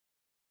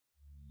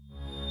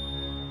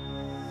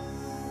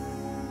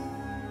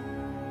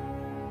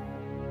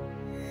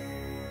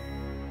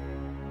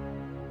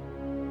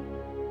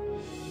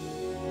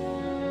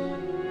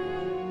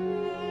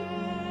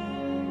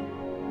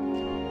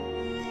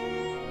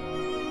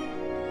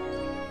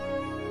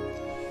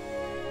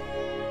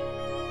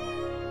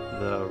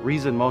The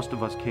reason most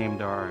of us came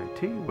to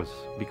RIT was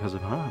because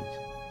of Hans.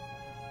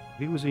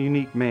 He was a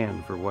unique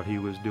man for what he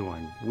was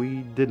doing.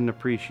 We didn't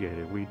appreciate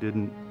it. We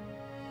didn't,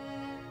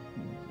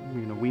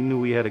 we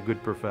knew he had a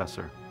good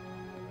professor,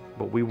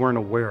 but we weren't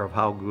aware of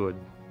how good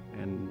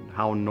and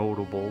how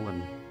notable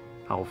and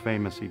how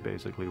famous he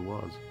basically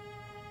was.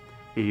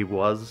 He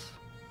was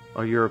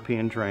a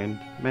European trained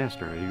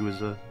master.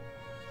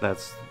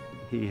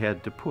 He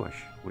had to push.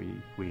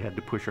 We had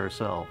to push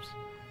ourselves.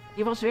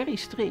 He was very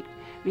strict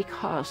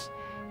because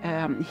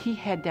he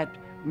had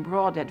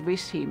brought that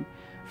with him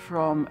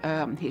from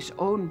his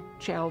own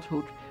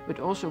childhood, but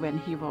also when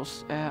he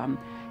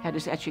had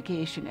his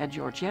education at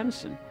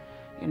Jensen.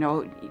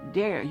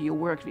 There you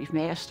worked with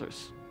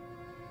masters.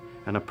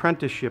 An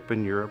apprenticeship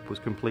in Europe was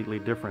completely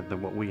different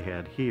than what we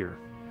had here.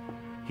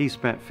 He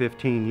spent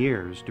 15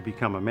 years to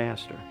become a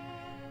master.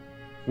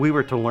 We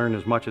were to learn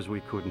as much as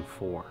we could in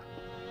 4.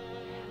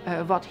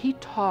 What he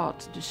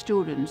taught the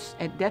students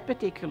at that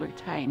particular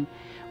time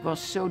was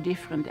so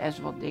different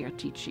as what they are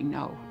teaching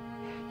now.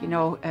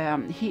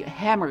 He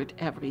hammered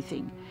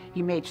everything.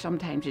 He made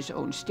sometimes his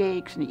own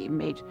stakes, and he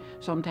made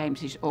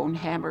sometimes his own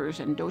hammers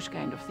and those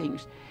kind of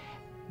things,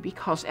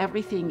 because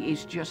everything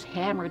is just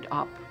hammered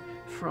up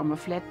from a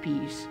flat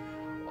piece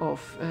of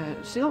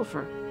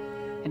silver,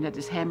 and that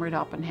is hammered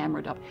up and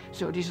hammered up.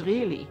 So it is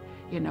really,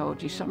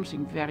 it is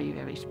something very,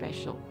 very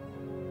special.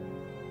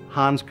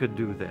 Hans could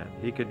do that.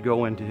 He could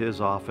go into his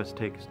office,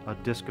 take a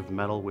disc of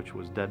metal which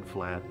was dead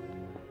flat,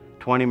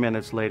 20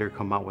 minutes later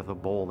come out with a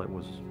bowl that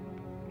was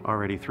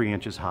already 3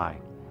 inches high,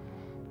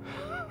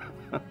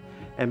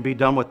 and be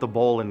done with the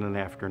bowl in an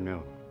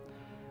afternoon.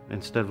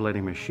 Instead of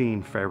letting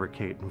machine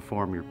fabricate and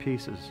form your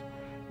pieces,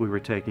 we were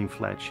taking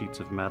flat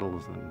sheets of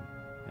metals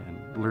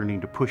and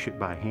learning to push it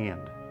by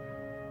hand,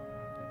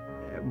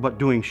 but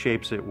doing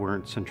shapes that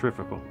weren't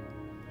centrifugal.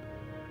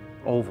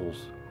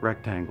 Ovals,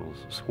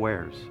 rectangles,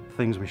 squares,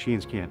 things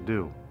machines can't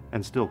do,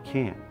 and still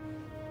can't.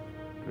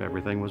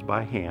 Everything was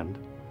by hand,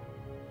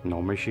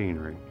 no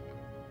machinery,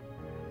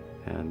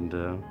 and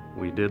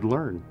we did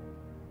learn.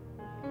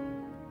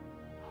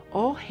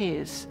 All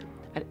his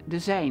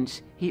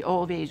designs he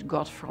always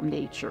got from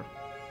nature.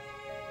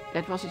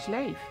 That was his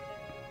life.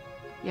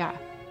 Yeah.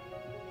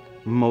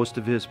 Most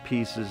of his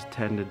pieces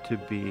tended to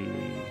be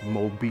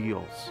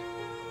mobiles,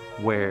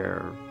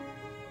 where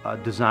a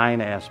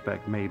design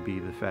aspect may be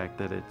the fact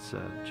that it's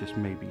just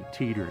maybe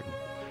teetering,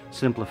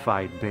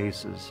 simplified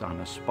bases on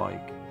a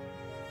spike,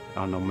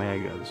 on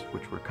omegas,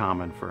 which were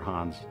common for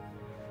Hans.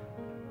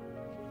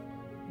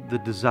 The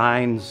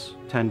designs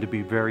tend to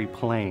be very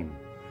plain.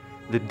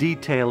 The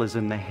detail is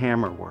in the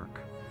hammer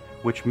work,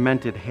 which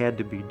meant it had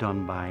to be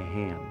done by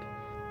hand.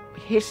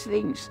 His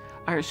things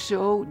are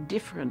so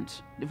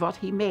different, what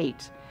he made,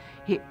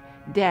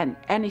 than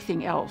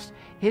anything else.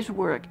 His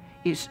work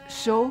is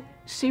so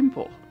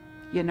simple.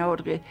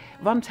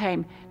 One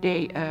time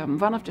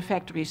one of the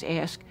factories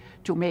asked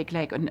to make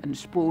like a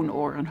spoon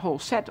or a whole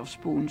set of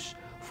spoons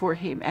for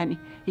him, and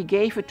he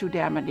gave it to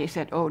them and they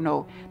said, oh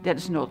no, that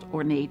is not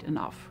ornate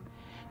enough.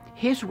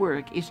 His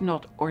work is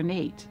not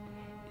ornate,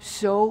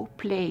 so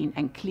plain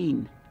and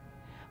clean,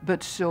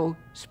 but so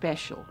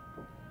special.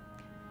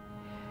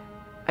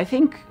 I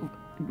think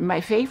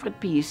my favorite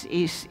piece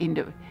is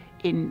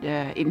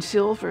in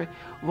silver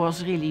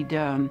was really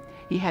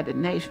he had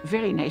a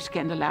very nice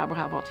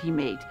candelabra what he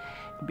made,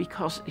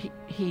 because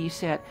he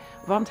said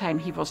one time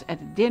he was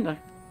at a dinner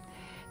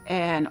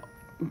and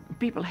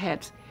people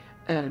had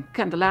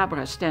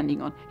candelabra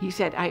standing on. He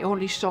said, I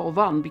only saw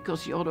one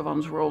because the other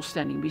ones were all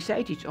standing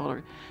beside each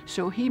other.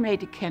 So he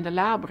made a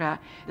candelabra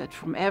that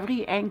from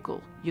every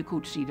angle you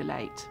could see the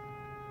light.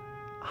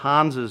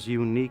 Hans's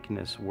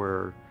uniqueness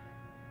were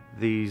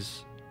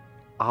these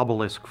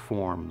obelisk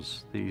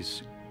forms,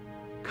 these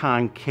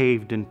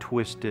concaved and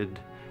twisted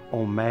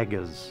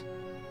omegas,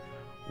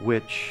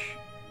 which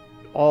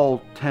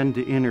all tend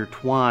to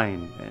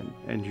intertwine,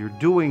 and you're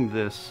doing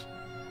this,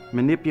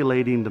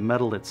 manipulating the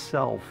metal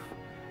itself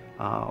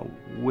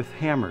with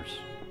hammers,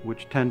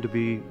 which tend to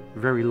be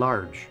very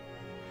large.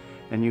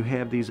 And you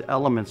have these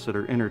elements that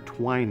are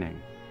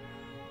intertwining,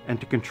 and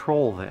to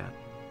control that,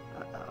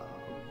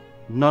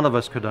 none of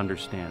us could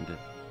understand it.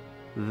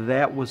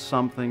 That was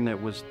something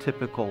that was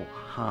typical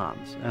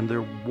Hans, and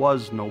there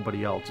was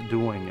nobody else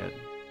doing it.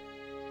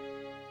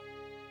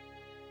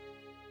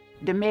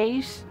 The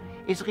maze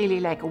is really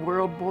like a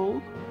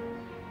whirlpool,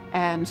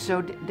 and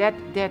so that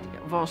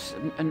was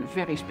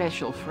very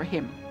special for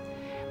him.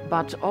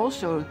 But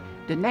also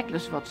the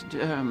necklace what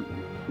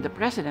the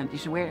president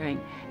is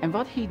wearing, and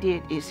what he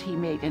did is he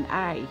made an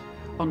eye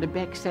on the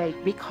back side,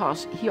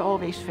 because he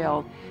always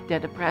felt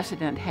that the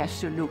president has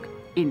to look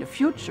in the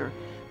future,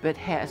 but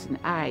has an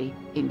eye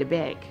in the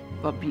back,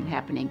 what's been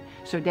happening.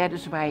 So that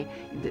is why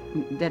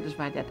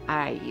that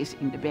eye is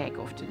in the back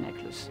of the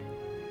necklace.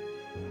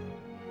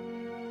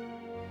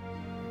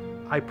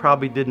 I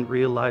probably didn't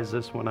realize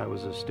this when I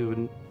was a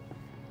student.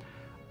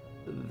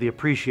 The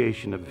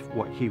appreciation of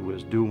what he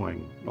was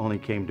doing only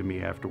came to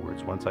me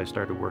afterwards, once I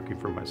started working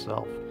for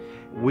myself.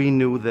 We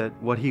knew that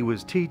what he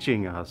was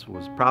teaching us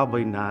was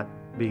probably not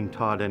being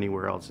taught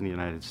anywhere else in the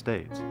United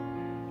States.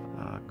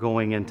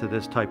 Going into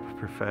this type of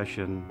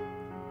profession,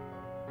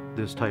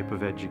 this type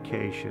of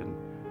education,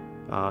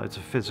 it's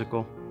a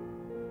physical.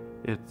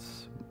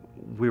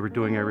 We were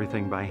doing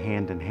everything by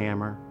hand and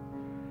hammer,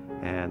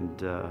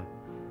 and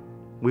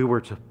we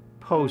were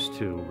supposed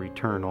to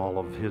return all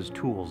of his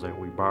tools that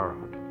we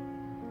borrowed,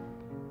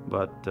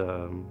 but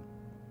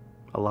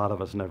a lot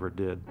of us never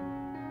did.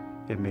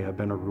 It may have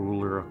been a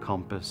ruler, a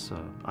compass,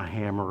 a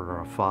hammer,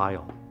 or a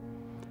file,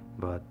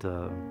 but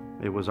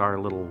it was our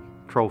little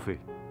trophy.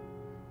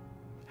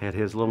 Had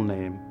his little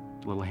name,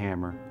 little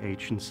hammer,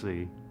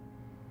 H&C,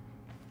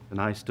 and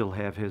I still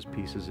have his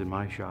pieces in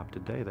my shop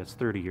today. That's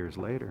 30 years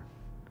later.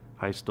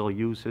 I still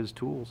use his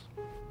tools.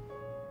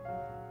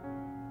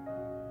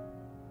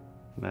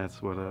 And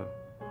that's what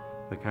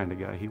the kind of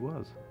guy he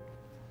was.